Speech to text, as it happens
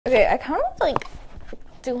Okay, I kind of like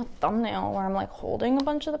do a thumbnail where I'm like holding a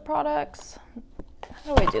bunch of the products.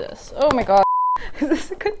 How do I do this? Oh my god. Is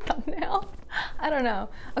this a good thumbnail? I don't know.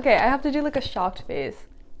 Okay, I have to do like a shocked face.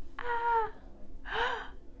 Ah.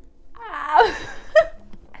 Ah.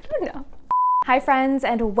 I don't know. Hi friends,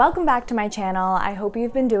 and welcome back to my channel. I hope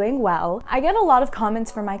you've been doing well. I get a lot of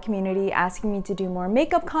comments from my community asking me to do more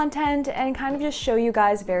makeup content and kind of just show you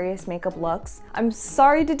guys various makeup looks. I'm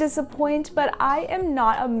sorry to disappoint, but I am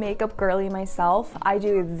not a makeup girly myself. I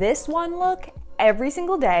do this one look every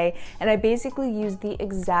single day, and I basically use the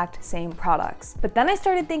exact same products. But then I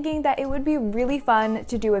started thinking that it would be really fun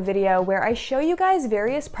to do a video where I show you guys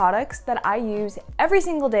various products that I use every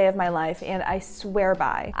single day of my life and I swear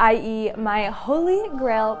by, i.e. my holy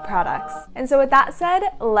grail products. And so with that said,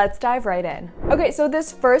 let's dive right in. Okay, so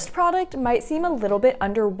this first product might seem a little bit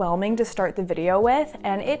underwhelming to start the video with,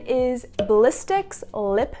 and it is Ballistics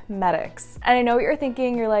Lip Medics. And I know what you're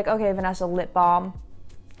thinking, you're like, okay, Vanessa, lip balm.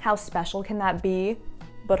 How special can that be?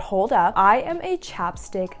 But hold up, I am a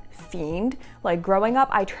chapstick fiend. Like growing up,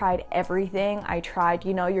 I tried everything. I tried,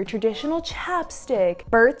 you know, your traditional chapstick,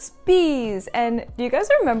 Burt's Bees, and do you guys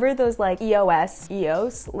remember those like EOS,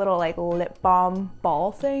 little like lip balm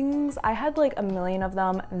ball things? I had like a million of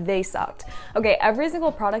them. They sucked. Okay, every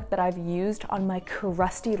single product that I've used on my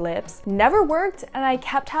crusty lips never worked, and I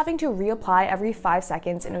kept having to reapply every 5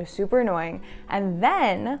 seconds, and it was super annoying. And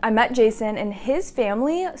then I met Jason, and his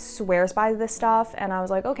family swears by this stuff, and I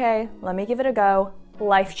was like, okay, let me give it a go.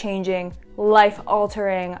 Life-changing,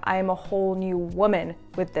 life-altering. I am a whole new woman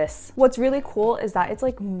with this. What's really cool is that it's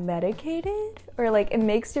like medicated, or like it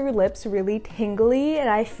makes your lips really tingly, and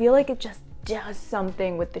I feel like it just does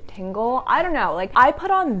something with the tingle. I don't know, like I put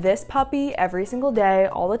on this puppy every single day,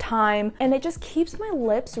 all the time, and it just keeps my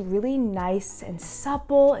lips really nice and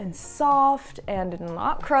supple and soft and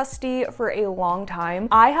not crusty for a long time.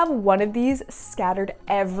 I have one of these scattered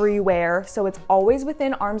everywhere, so it's always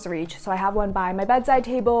within arm's reach. So I have one by my bedside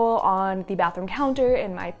table, on the bathroom counter,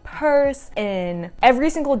 in my purse, in every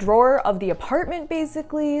single drawer of the apartment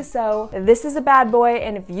basically. So this is a bad boy,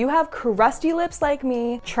 and if you have crusty lips like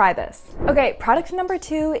me, try this. Okay, product number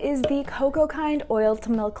 2 is the Cocoa Kind Oil to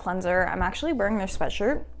Milk Cleanser. I'm actually wearing their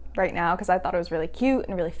sweatshirt right now because I thought it was really cute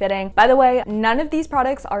and really fitting. By the way, none of these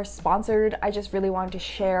products are sponsored. I just really wanted to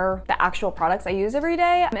share the actual products I use every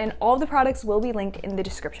day, and all of the products will be linked in the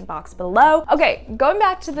description box below. Okay, going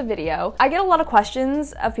back to the video, I get a lot of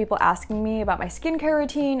questions of people asking me about my skincare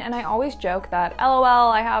routine, and I always joke that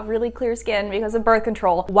LOL, I have really clear skin because of birth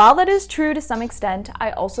control. While that is true to some extent,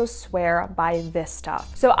 I also swear by this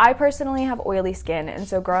stuff. So I personally have oily skin, and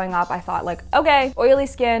so growing up I thought like, okay, oily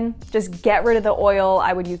skin, just get rid of the oil.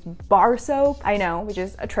 I would use bar soap, I know, which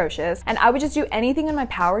is atrocious, and I would just do anything in my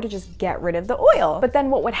power to just get rid of the oil. But then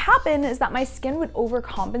what would happen is that my skin would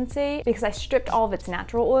overcompensate because I stripped all of its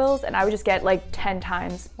natural oils, and I would just get like 10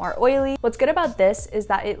 times more oily. What's good about this is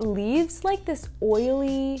that it leaves like this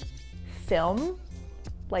oily film,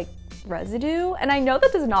 like residue, and I know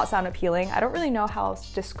that does not sound appealing. I don't really know how else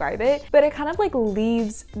to describe it, but it kind of like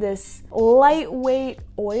leaves this lightweight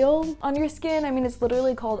oil on your skin. I mean, it's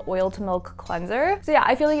literally called Oil to Milk Cleanser. So yeah,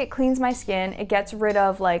 I feel like it cleans my skin. It gets rid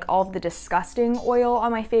of like all of the disgusting oil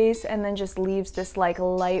on my face, and then just leaves this like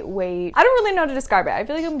lightweight, I don't really know how to describe it. I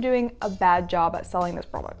feel like I'm doing a bad job at selling this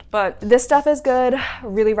product, but this stuff is good.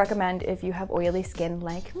 Really recommend if you have oily skin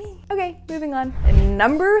like me. Okay, moving on. And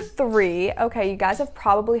number 3, okay, you guys have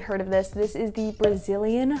probably heard of this. This is the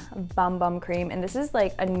Brazilian Bum Bum Cream, and this is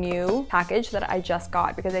like a new package that I just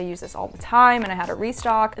got because I use this all the time and I had a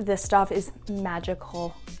restock. This stuff is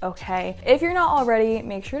magical, okay? If you're not already,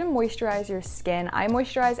 make sure to moisturize your skin. I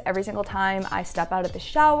moisturize every single time I step out of the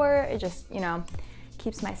shower. It just, you know,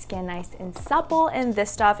 keeps my skin nice and supple, and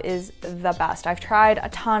this stuff is the best. I've tried a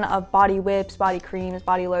ton of body whips, body creams,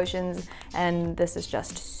 body lotions, and this is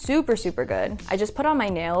just super, super good. I just put on my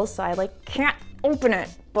nails, so I like can't open it,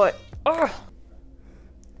 but ugh.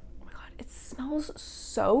 Oh my god, it smells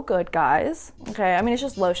so good, guys. Okay, I mean, it's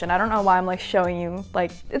just lotion. I don't know why I'm like showing you,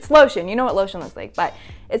 like, it's lotion. You know what lotion looks like, but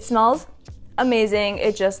it smells amazing.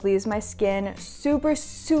 It just leaves my skin super,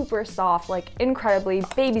 super soft, like incredibly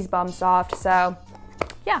baby's bum soft. So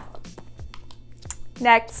yeah.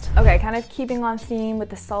 Next. Okay, kind of keeping on theme with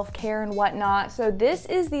the self-care and whatnot. So this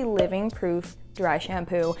is the Living Proof dry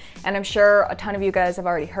shampoo, and I'm sure a ton of you guys have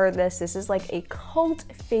already heard this. This is like a cult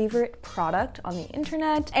favorite product on the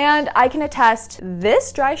internet, and I can attest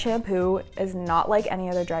this dry shampoo is not like any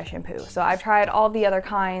other dry shampoo. So I've tried all the other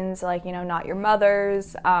kinds, like, you know, Not Your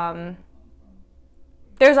Mother's,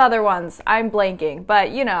 there's other ones, I'm blanking,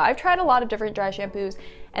 but you know, I've tried a lot of different dry shampoos,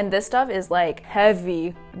 and this stuff is like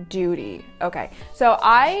heavy duty. Okay, so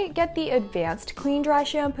I get the advanced clean dry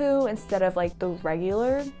shampoo instead of like the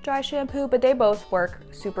regular dry shampoo, but they both work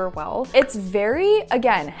super well. It's very,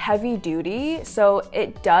 again, heavy duty, so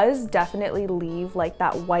it does definitely leave like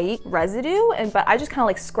that white residue, but I just kind of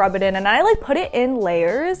like scrub it in, and I like put it in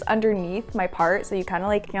layers underneath my part, so you kind of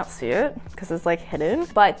like can't see it because it's like hidden.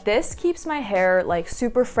 But this keeps my hair like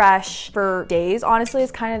super fresh for days. Honestly,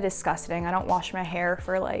 it's kind of disgusting. I don't wash my hair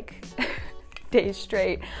for like days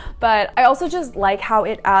straight, but I also just like how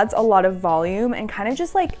it adds a lot of volume and kind of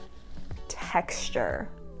just like texture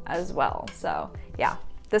as well. So yeah,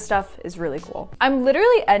 this stuff is really cool. I'm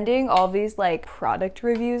literally ending all these like product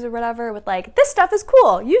reviews or whatever with like, this stuff is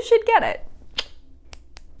cool, you should get it.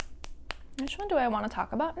 Which one do I want to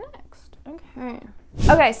talk about next?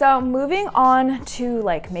 Okay, so moving on to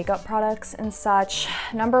like makeup products and such.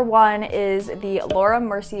 Number one is the Laura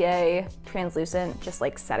Mercier translucent just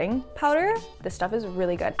like setting powder. This stuff is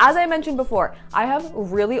really good. As I mentioned before, I have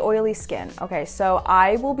really oily skin. Okay, so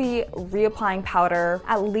I will be reapplying powder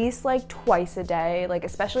at least like twice a day, like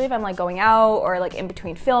especially if I'm like going out or like in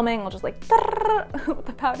between filming, I'll just like with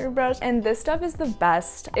the powder brush. And this stuff is the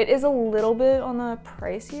best. It is a little bit on the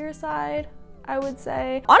pricier side, I would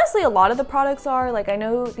say. Honestly, a lot of the products are, like I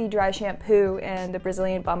know the dry shampoo and the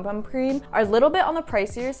Brazilian Bum Bum cream are a little bit on the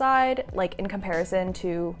pricier side, like in comparison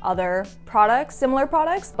to other products, similar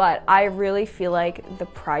products, but I really feel like the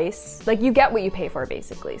price, like you get what you pay for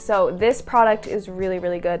basically. So this product is really,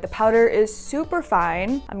 really good. The powder is super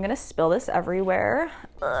fine. I'm gonna spill this everywhere.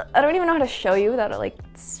 I don't even know how to show you without it like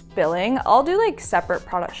spilling. I'll do like separate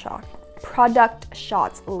product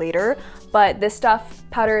shots later, but this stuff,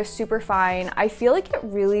 powder is super fine. I feel like it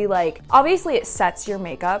really like, obviously it sets your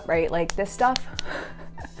makeup, right? Like this stuff,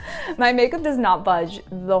 my makeup does not budge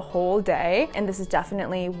the whole day, and this is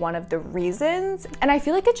definitely one of the reasons. And I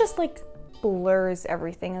feel like it just like blurs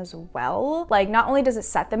everything as well. Like not only does it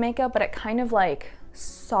set the makeup, but it kind of like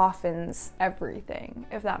softens everything,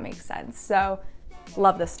 if that makes sense. So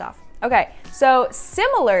love this stuff. Okay, so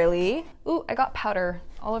similarly, ooh, I got powder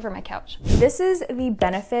all over my couch. This is the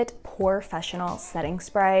Benefit Professional Setting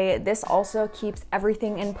Spray. This also keeps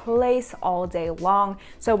everything in place all day long.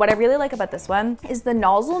 So what I really like about this one is the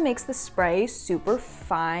nozzle makes the spray super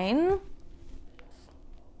fine.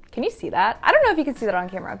 Can you see that? I don't know if you can see that on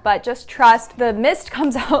camera, but just trust, the mist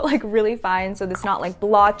comes out like really fine, so it's not like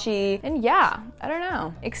blotchy. And yeah, I don't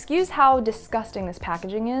know. Excuse how disgusting this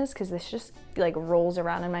packaging is, because this just like rolls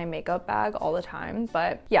around in my makeup bag all the time.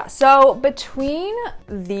 But yeah, so between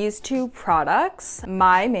these two products,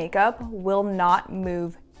 my makeup will not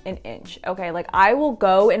move an inch. Okay, like I will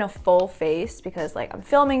go in a full face because like I'm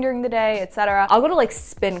filming during the day, etc. I'll go to like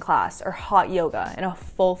spin class or hot yoga in a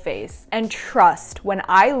full face, and trust, when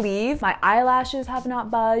I leave, my eyelashes have not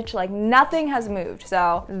budged, like nothing has moved.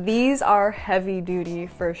 So these are heavy duty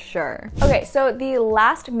for sure. Okay, so the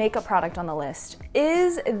last makeup product on the list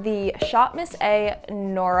is the Shop Miss A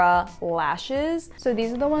Nora lashes. So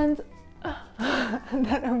these are the ones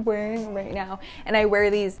that I'm wearing right now, and I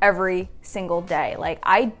wear these every single day. Like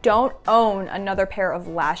I don't own another pair of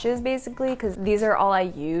lashes basically, because these are all I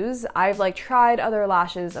use. I've like tried other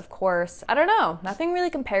lashes, of course. I don't know, nothing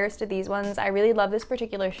really compares to these ones. I really love this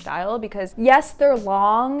particular style because yes, they're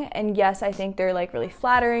long, and yes, I think they're like really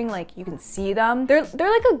flattering, like you can see them. They're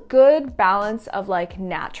like a good balance of like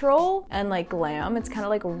natural and like glam. It's kind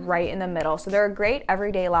of like right in the middle. So they're a great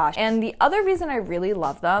everyday lash. And the other reason I really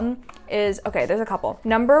love them is, okay, there's a couple.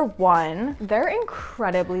 Number one, they're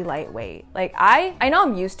incredibly lightweight. Like I know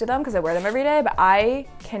I'm used to them because I wear them every day, but I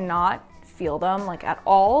cannot feel them like at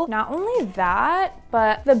all. Not only that,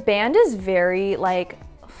 but the band is very like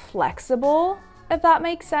flexible, if that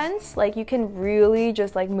makes sense. Like you can really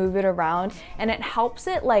just like move it around, and it helps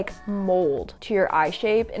it like mold to your eye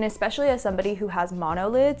shape. And especially as somebody who has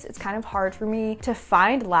monolids, it's kind of hard for me to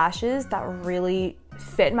find lashes that really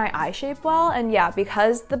fit my eye shape well. And yeah,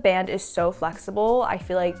 because the band is so flexible, I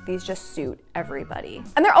feel like these just suit everybody.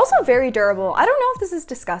 And they're also very durable. I don't know if this is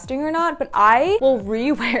disgusting or not, but I will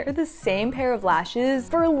re-wear the same pair of lashes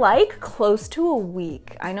for like close to a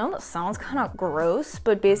week. I know that sounds kind of gross,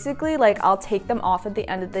 but basically like I'll take them off at the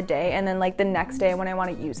end of the day, and then like the next day when I want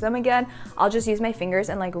to use them again, I'll just use my fingers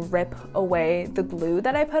and like rip away the glue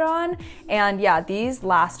that I put on. And yeah, these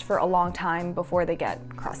last for a long time before they get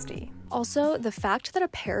crusty. Also, the fact that a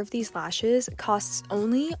pair of these lashes costs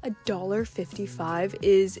only $1.55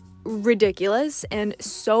 is ridiculous and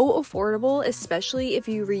so affordable, especially if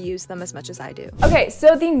you reuse them as much as I do. Okay,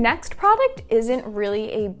 so the next product isn't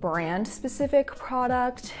really a brand specific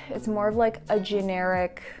product. It's more of like a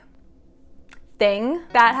generic thing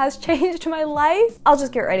that has changed my life. I'll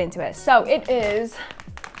just get right into it. So it is,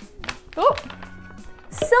 oh,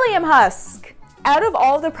 psyllium husk. Out of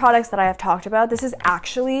all of the products that I have talked about, this has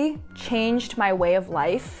actually changed my way of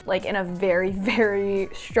life, like in a very, very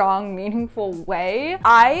strong, meaningful way.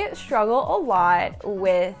 I struggle a lot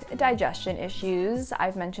with digestion issues.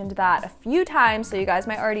 I've mentioned that a few times, so you guys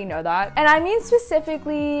might already know that. And I mean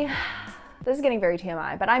specifically, this is getting very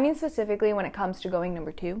TMI, but I mean specifically when it comes to going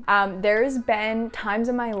number 2. There's been times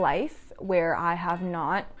in my life where I have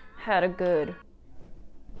not had a good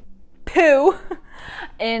poo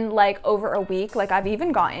in like over a week. Like I've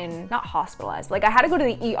even gotten, not hospitalized, like I had to go to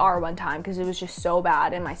the ER one time because it was just so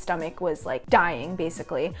bad and my stomach was like dying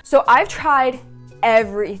basically. So I've tried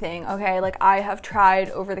everything, okay? Like I have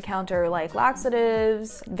tried over-the-counter like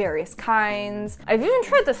laxatives, various kinds. I've even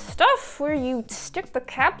tried the stuff where you stick the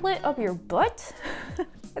caplet up your butt.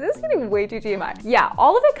 This is getting way too TMI. Yeah,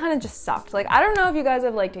 all of it kind of just sucked. Like, I don't know if you guys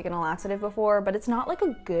have like taken a laxative before, but it's not like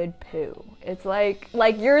a good poo. It's like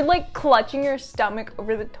you're like clutching your stomach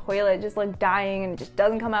over the toilet, just like dying, and it just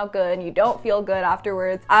doesn't come out good and you don't feel good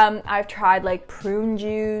afterwards. I've tried like prune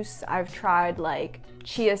juice. I've tried like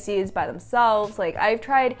chia seeds by themselves. Like I've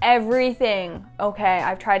tried everything, okay?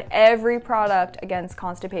 I've tried every product against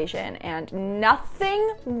constipation and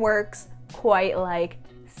nothing works quite like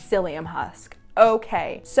psyllium husk.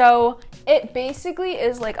 Okay, so it basically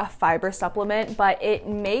is like a fiber supplement, but it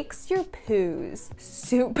makes your poos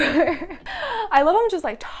super, I love I'm just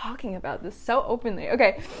like talking about this so openly.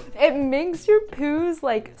 Okay, it makes your poos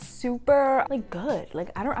like super like good.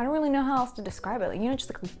 Like I don't really know how else to describe it. Like, you know,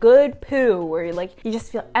 just like a good poo where you like, you just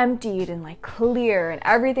feel emptied and like clear and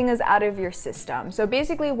everything is out of your system. So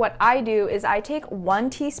basically what I do is I take 1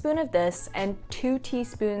 teaspoon of this and 2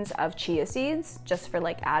 teaspoons of chia seeds just for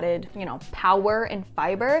like added, you know, power and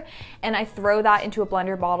fiber, and I throw that into a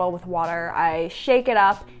blender bottle with water. I shake it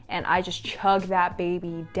up and I just chug that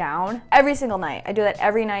baby down every single night. I do that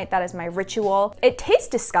every night. That is my ritual. It tastes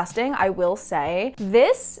disgusting, I will say.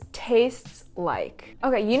 This tastes like,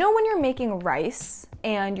 okay, you know when you're making rice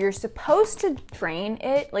and you're supposed to drain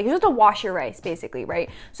it, like you're supposed to wash your rice basically, right?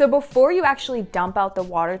 So before you actually dump out the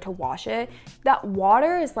water to wash it, that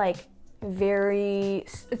water is like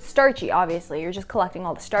it's starchy, obviously. You're just collecting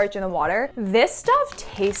all the starch in the water. This stuff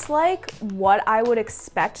tastes like what I would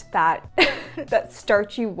expect that that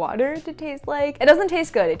starchy water to taste like. It doesn't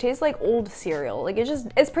taste good. It tastes like old cereal. Like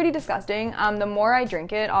it's pretty disgusting. The more I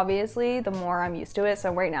drink it, obviously, the more I'm used to it.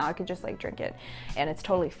 So right now I could just like drink it and it's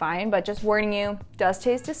totally fine, but just warning you, it does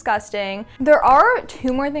taste disgusting. There are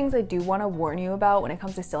 2 more things I do want to warn you about when it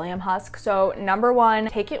comes to psyllium husk. So number 1,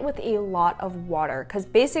 take it with a lot of water, because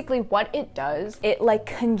basically what it does, it like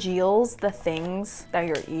congeals the things that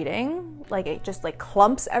you're eating. Like it just like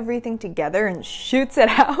clumps everything together and shoots it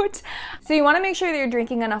out. So you want to make sure that you're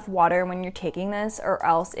drinking enough water when you're taking this, or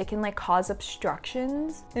else it can like cause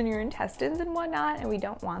obstructions in your intestines and whatnot, and we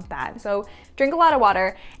don't want that. So drink a lot of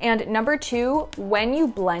water. And number 2, when you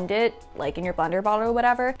blend it, like in your blender bottle or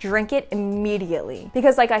whatever, drink it immediately,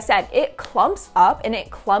 because like I said, it clumps up and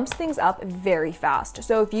it clumps things up very fast.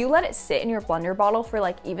 So if you let it sit in your blender bottle for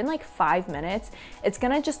like even like 5 minutes, it's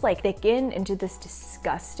gonna just like thicken into this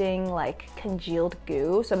disgusting like congealed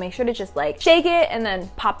goo. So make sure to just like shake it and then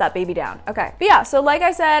pop that baby down. Okay, but yeah, so like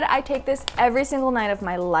I said, I take this every single night of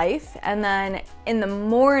my life, and then in the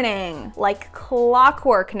morning, like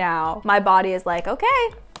clockwork now, my body is like, okay,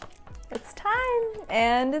 it's time,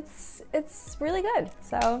 and it's really good.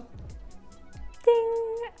 So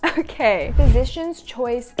ding. Okay, Physician's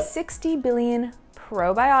Choice 60 billion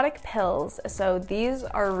probiotic pills. So these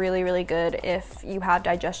are really, really good if you have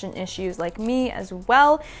digestion issues like me as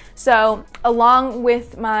well. So along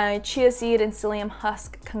with my chia seed and psyllium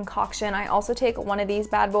husk concoction, I also take one of these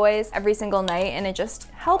bad boys every single night, and it just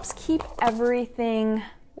helps keep everything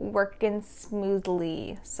working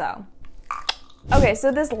smoothly. So okay, so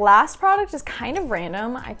this last product is kind of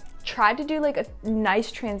random. I tried to do like a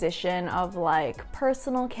nice transition of like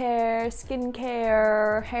personal care,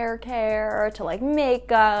 skincare, hair care, to like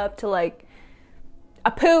makeup, to like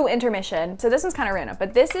a poo intermission. So this one's kind of random,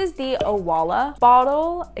 but this is the Owala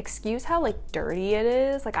bottle. Excuse how like dirty it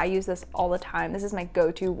is. Like I use this all the time. This is my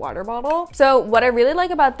go-to water bottle. So what I really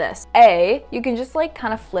like about this, you can just like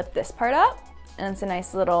kind of flip this part up, and it's a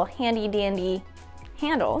nice little handy dandy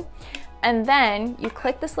handle. And then you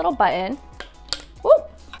click this little button. Whoop.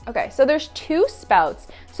 Okay, so there's 2 spouts.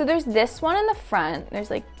 So there's this one in the front. There's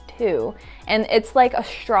like 2, and it's like a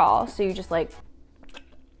straw. So you just like,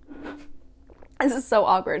 this is so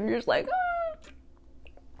awkward. You're just like,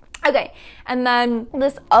 ah. Okay. And then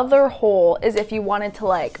this other hole is if you wanted to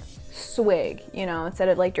like swig, you know, instead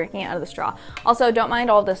of like drinking it out of the straw. Also, don't mind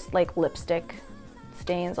all this like lipstick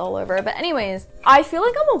stains all over. But anyways, I feel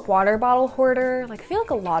like I'm a water bottle hoarder. Like I feel like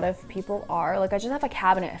a lot of people are. Like I just have a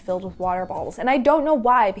cabinet filled with water bottles and I don't know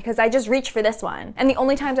why, because I just reach for this one. And the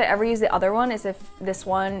only times I ever use the other one is if this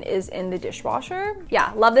one is in the dishwasher.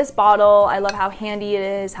 Yeah, love this bottle. I love how handy it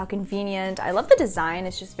is, how convenient. I love the design.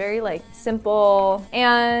 It's just very like simple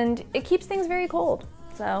and it keeps things very cold.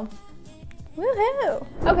 So woohoo!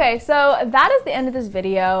 Okay, so that is the end of this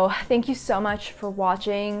video. Thank you so much for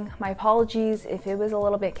watching. My apologies if it was a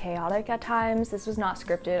little bit chaotic at times. This was not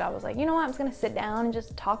scripted. I was like, you know what? I'm just gonna sit down and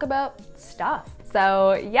just talk about stuff.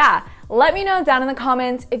 So yeah, let me know down in the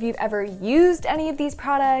comments if you've ever used any of these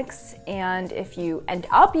products and if you end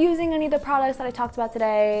up using any of the products that I talked about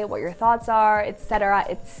today, what your thoughts are, etc.,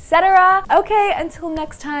 etc. Okay, until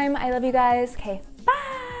next time, I love you guys. Okay,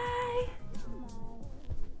 bye!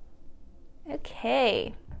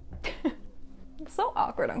 Okay. It's so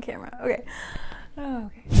awkward on camera. Okay. Oh,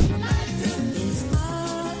 okay.